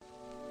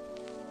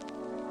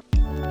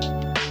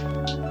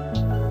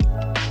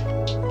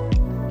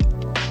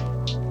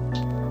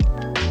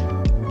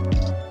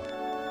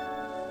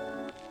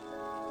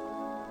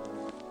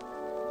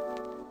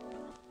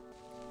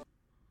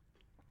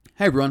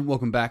Hey everyone,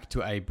 welcome back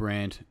to a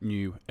brand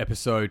new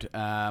episode.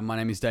 My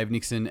name is Dave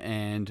Nixon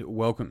and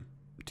welcome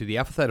to the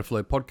Alpha Theta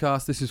Flow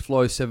podcast. This is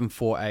Flow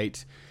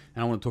 748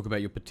 and I want to talk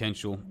about your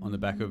potential on the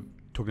back of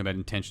talking about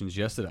intentions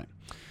yesterday.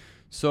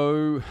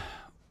 So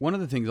one of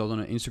the things, I was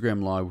on an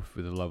Instagram live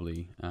with a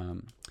lovely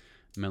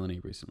Melanie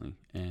recently,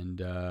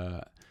 and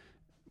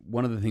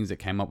one of the things that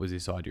came up was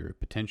this idea of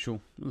potential.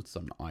 Well, it's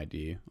an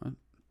idea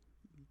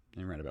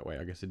in a roundabout way,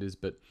 I guess it is,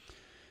 but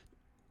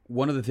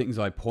one of the things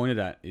I pointed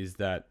at is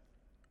that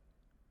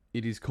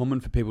it is common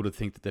for people to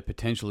think that their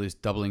potential is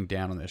doubling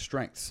down on their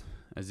strengths,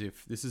 as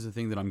if this is a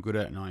thing that I'm good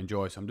at and I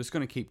enjoy, so I'm just going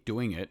to keep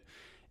doing it,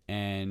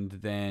 and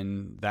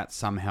then that's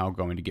somehow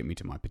going to get me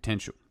to my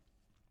potential.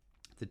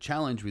 The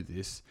challenge with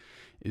this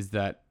is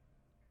that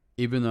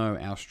even though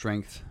our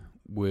strength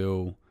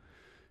will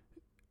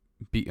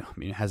be,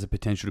 it has a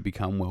potential to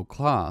become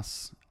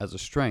world-class as a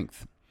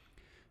strength,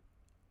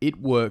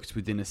 it works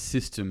within a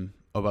system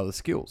of other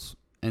skills.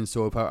 And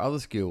so if our other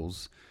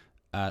skills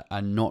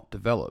are not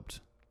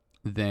developed,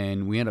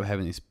 then we end up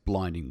having this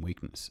blinding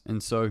weakness.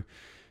 And so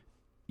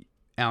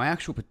our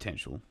actual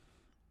potential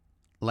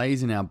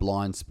lays in our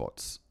blind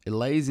spots. It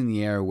lays in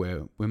the area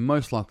where we're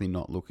most likely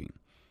not looking.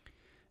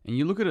 And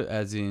you look at it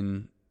as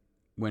in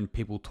when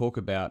people talk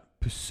about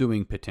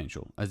pursuing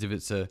potential, as if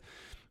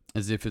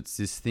it's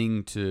this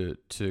thing to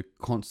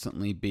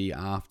constantly be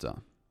after.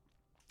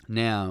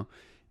 Now,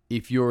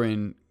 if you're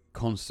in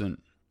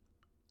constant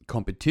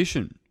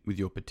competition with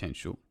your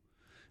potential,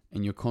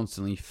 and you're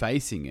constantly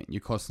facing it,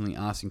 you're constantly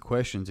asking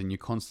questions, and you're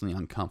constantly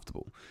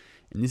uncomfortable.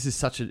 And this is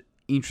such an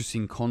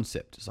interesting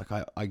concept. It's like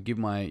I give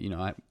my,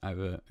 I have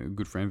a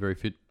good friend, very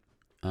fit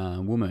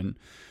woman,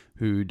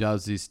 who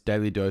does this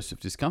daily dose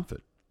of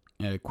discomfort.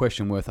 And a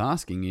question worth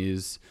asking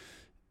is,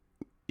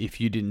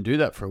 if you didn't do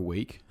that for a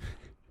week,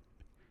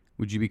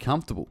 would you be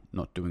comfortable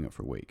not doing it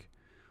for a week?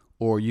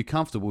 Or are you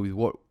comfortable with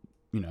what,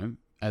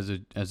 as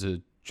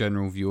a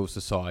general view of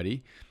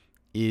society,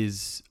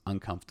 is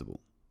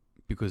uncomfortable?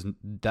 Because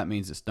that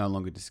means it's no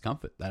longer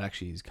discomfort. That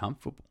actually is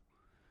comfortable.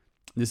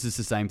 This is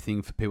the same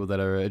thing for people that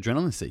are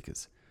adrenaline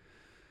seekers.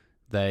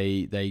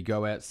 They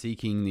go out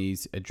seeking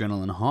these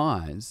adrenaline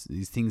highs,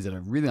 these things that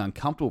are really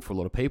uncomfortable for a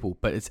lot of people,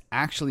 but it's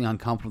actually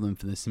uncomfortable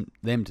for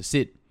them to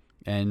sit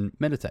and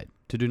meditate,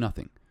 to do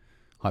nothing,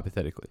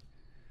 hypothetically.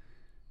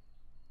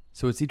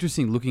 So it's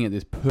interesting looking at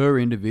this per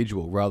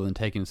individual rather than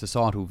taking a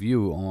societal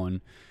view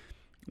on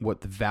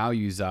what the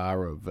values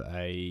are of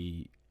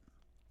a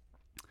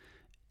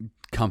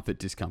comfort,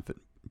 discomfort.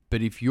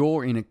 But if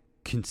you're in a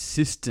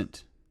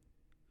consistent,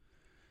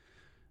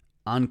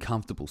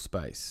 uncomfortable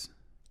space,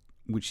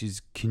 which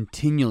is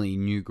continually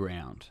new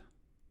ground,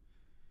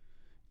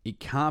 it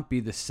can't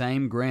be the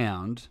same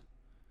ground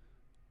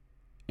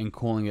and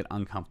calling it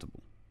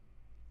uncomfortable,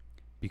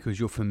 because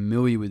you're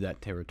familiar with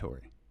that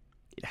territory.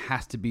 It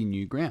has to be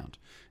new ground.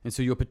 And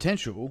so your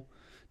potential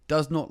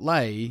does not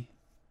lay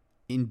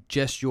in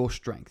just your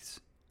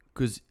strengths,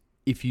 because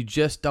if you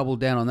just double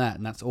down on that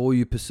and that's all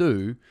you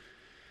pursue,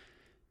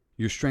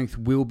 your strength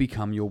will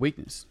become your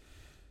weakness.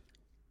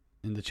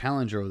 And the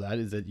challenge of that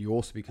is that you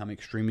also become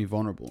extremely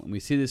vulnerable. And we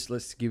see this,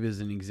 let's give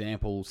as an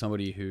example,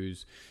 somebody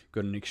who's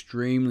got an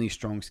extremely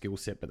strong skill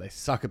set, but they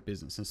suck at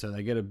business. And so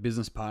they get a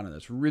business partner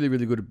that's really,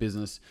 really good at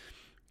business.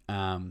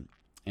 And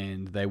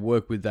they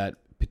work with that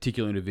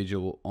particular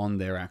individual on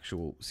their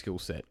actual skill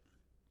set.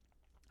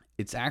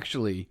 It's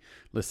actually,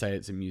 let's say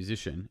it's a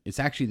musician, it's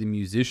actually the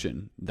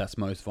musician that's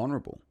most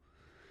vulnerable.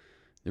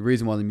 The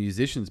reason why the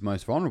musician's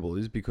most vulnerable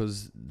is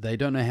because they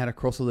don't know how to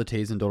cross all the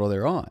T's and dot all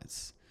their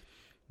I's.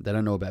 They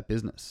don't know about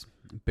business.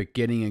 But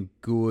getting a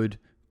good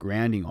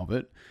grounding of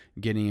it,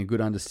 getting a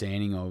good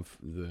understanding of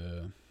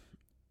the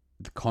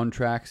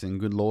contracts and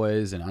good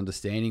lawyers and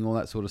understanding all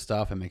that sort of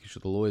stuff and making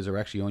sure the lawyers are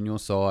actually on your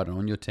side and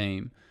on your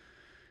team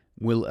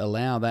will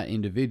allow that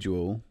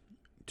individual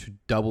to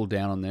double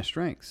down on their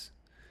strengths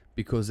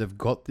because they've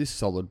got this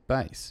solid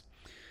base.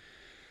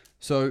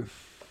 So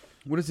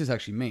what does this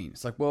actually mean?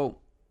 It's like, well,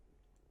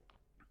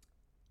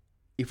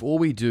 if all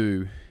we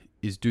do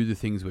is do the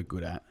things we're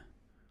good at,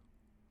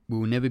 we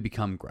will never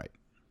become great.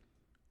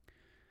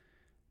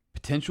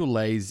 Potential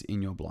lays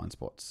in your blind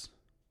spots.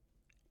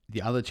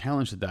 The other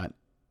challenge to that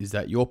is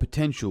that your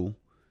potential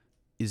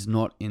is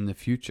not in the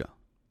future.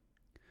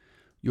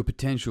 Your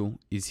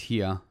potential is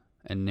here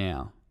and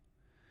now,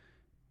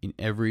 in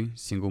every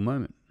single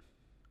moment.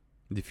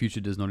 The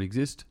future does not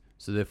exist,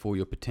 so therefore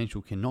your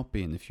potential cannot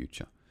be in the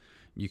future.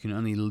 You can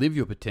only live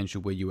your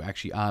potential where you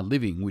actually are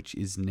living, which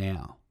is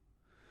now.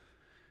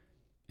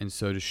 And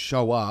so to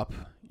show up,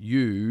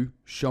 you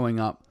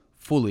showing up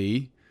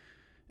fully,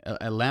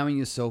 allowing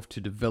yourself to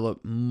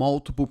develop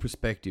multiple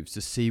perspectives, to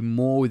see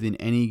more within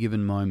any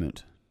given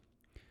moment,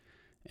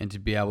 and to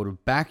be able to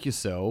back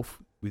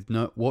yourself with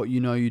what you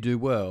know you do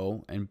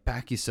well, and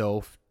back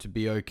yourself to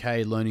be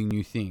okay learning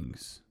new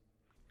things.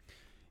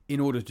 In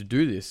order to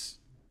do this,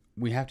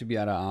 we have to be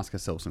able to ask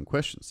ourselves some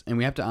questions. And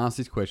we have to ask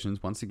these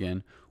questions, once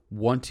again,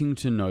 wanting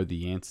to know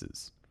the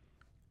answers.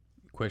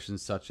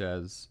 Questions such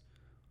as,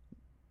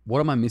 what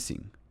am I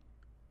missing?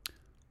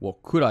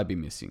 What could I be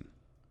missing?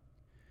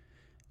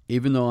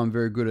 even though I'm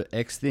very good at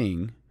X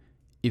thing,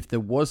 if there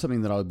was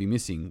something that I would be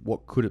missing,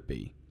 what could it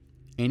be?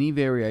 Any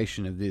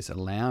variation of this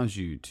allows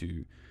you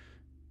to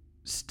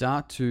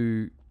start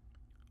to,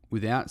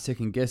 without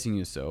second guessing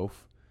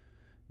yourself,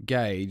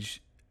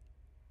 gauge,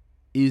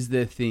 is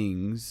there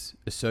things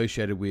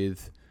associated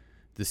with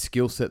the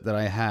skill set that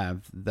I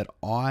have that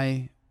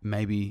I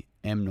maybe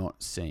am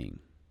not seeing?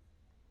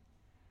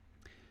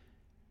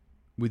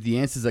 With the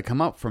answers that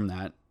come up from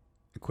that,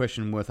 a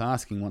question worth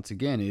asking once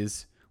again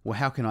is, well,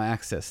 how can I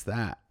access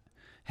that?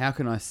 How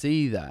can I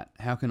see that?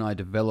 How can I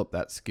develop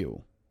that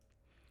skill?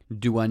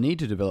 Do I need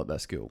to develop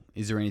that skill?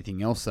 Is there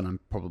anything else that I'm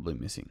probably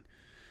missing?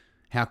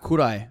 How could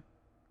I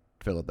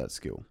develop that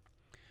skill?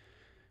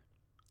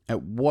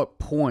 At what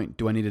point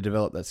do I need to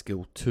develop that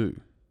skill to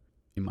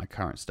in my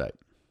current state?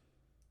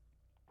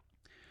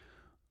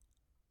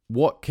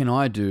 What can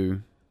I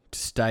do to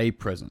stay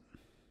present?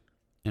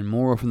 And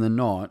more often than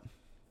not,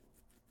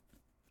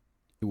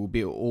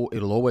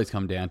 it'll always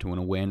come down to an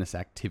awareness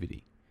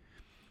activity.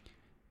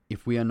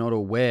 If we are not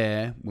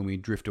aware when we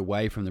drift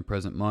away from the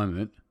present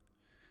moment,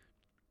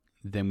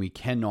 then we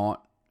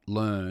cannot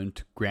learn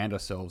to ground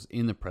ourselves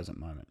in the present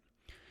moment.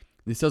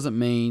 This doesn't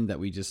mean that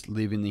we just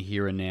live in the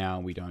here and now,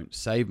 we don't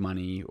save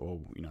money,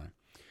 or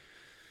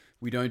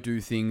we don't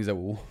do things that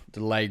will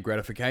delay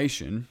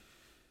gratification.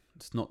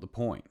 It's not the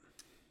point.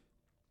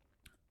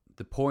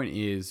 The point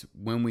is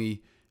when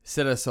we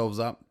set ourselves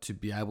up to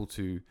be able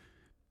to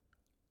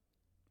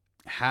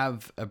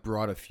have a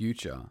brighter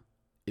future,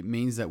 it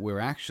means that we're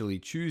actually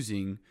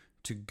choosing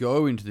to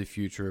go into the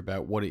future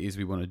about what it is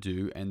we want to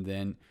do, and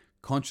then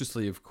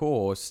consciously, of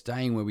course,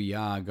 staying where we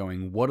are,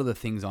 going, what are the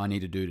things I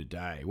need to do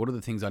today? What are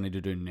the things I need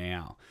to do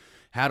now?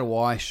 How do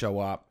I show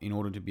up in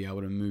order to be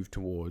able to move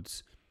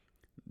towards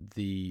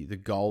the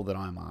goal that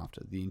I'm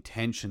after, the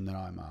intention that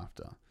I'm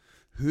after?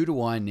 Who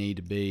do I need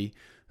to be?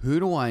 Who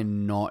do I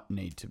not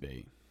need to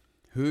be?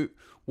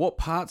 What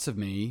parts of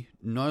me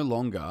no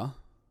longer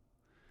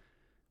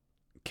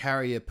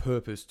carry a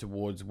purpose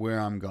towards where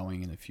I'm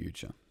going in the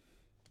future?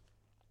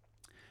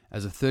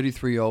 As a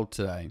 33-year-old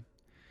today,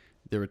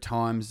 there are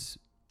times,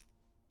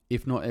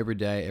 if not every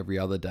day, every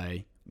other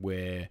day,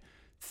 where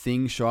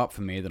things show up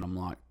for me that I'm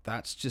like,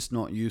 that's just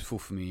not useful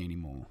for me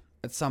anymore.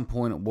 At some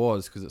point it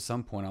was, because at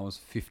some point I was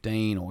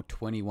 15 or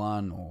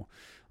 21, or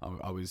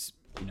I was,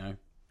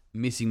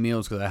 missing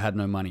meals because I had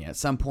no money. At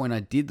some point I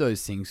did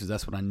those things because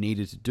that's what I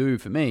needed to do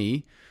for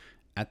me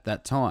at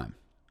that time.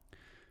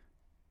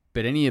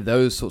 But any of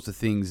those sorts of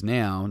things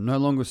now no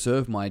longer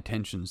serve my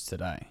attentions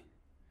today.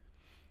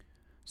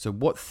 So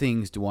what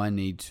things do I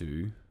need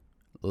to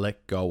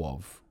let go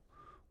of?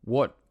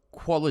 What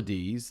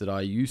qualities that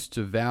I used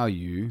to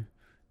value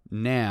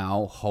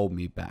now hold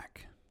me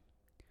back?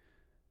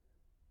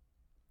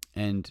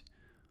 And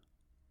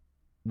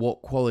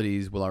what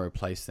qualities will I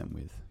replace them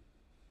with?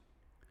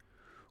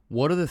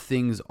 What are the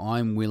things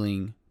I'm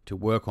willing to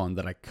work on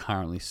that I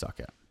currently suck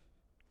at?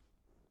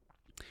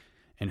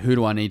 And who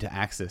do I need to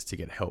access to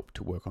get help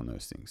to work on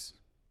those things?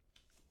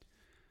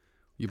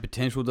 Your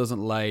potential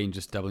doesn't lay in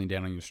just doubling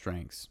down on your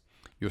strengths.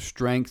 Your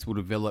strengths will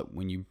develop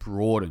when you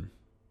broaden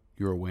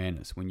your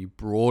awareness, when you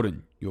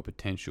broaden your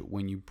potential,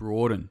 when you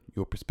broaden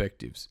your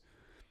perspectives,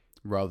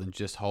 rather than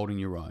just holding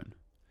your own.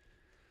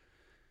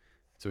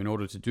 So in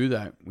order to do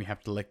that, we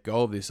have to let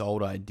go of this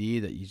old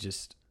idea that you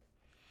just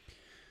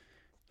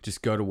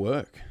go to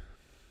work.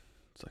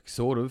 It's like,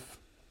 sort of,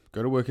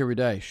 go to work every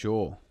day,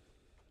 sure.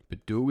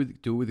 But do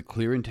it with a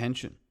clear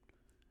intention.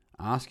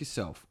 Ask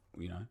yourself,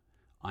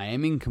 I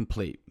am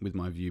incomplete with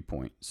my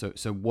viewpoint. So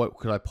what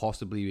could I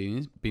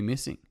possibly be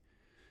missing?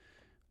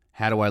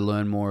 How do I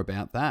learn more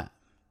about that?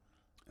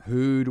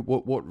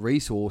 What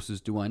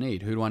resources do I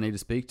need? Who do I need to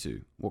speak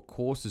to? What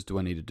courses do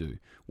I need to do?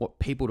 What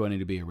people do I need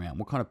to be around?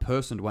 What kind of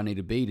person do I need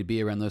to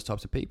be around those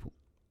types of people?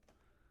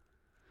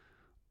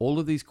 All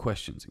of these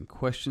questions, and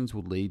questions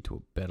will lead to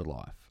a better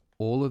life.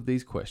 All of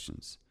these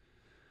questions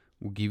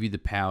will give you the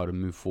power to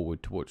move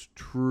forward to what's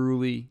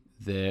truly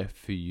there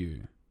for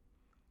you.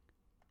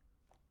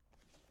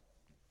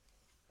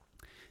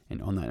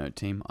 And on that note,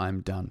 team,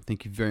 I'm done.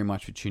 Thank you very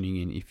much for tuning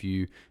in. If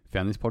you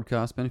found this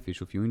podcast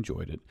beneficial, if you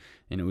enjoyed it,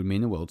 and it would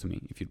mean the world to me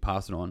if you'd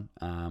pass it on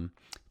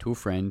to a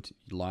friend,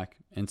 like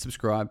and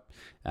subscribe.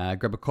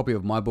 Grab a copy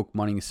of my book,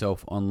 Mining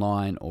Yourself,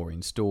 online or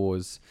in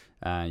stores.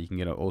 You can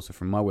get it also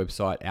from my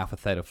website,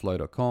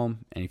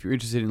 alphathetaflow.com. And if you're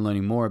interested in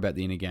learning more about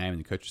the inner game and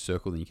the Coach's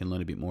Circle, then you can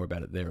learn a bit more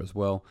about it there as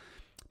well.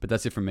 But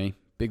that's it from me.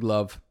 Big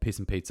love, peace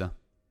and pizza.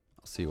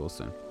 I'll see you all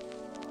soon.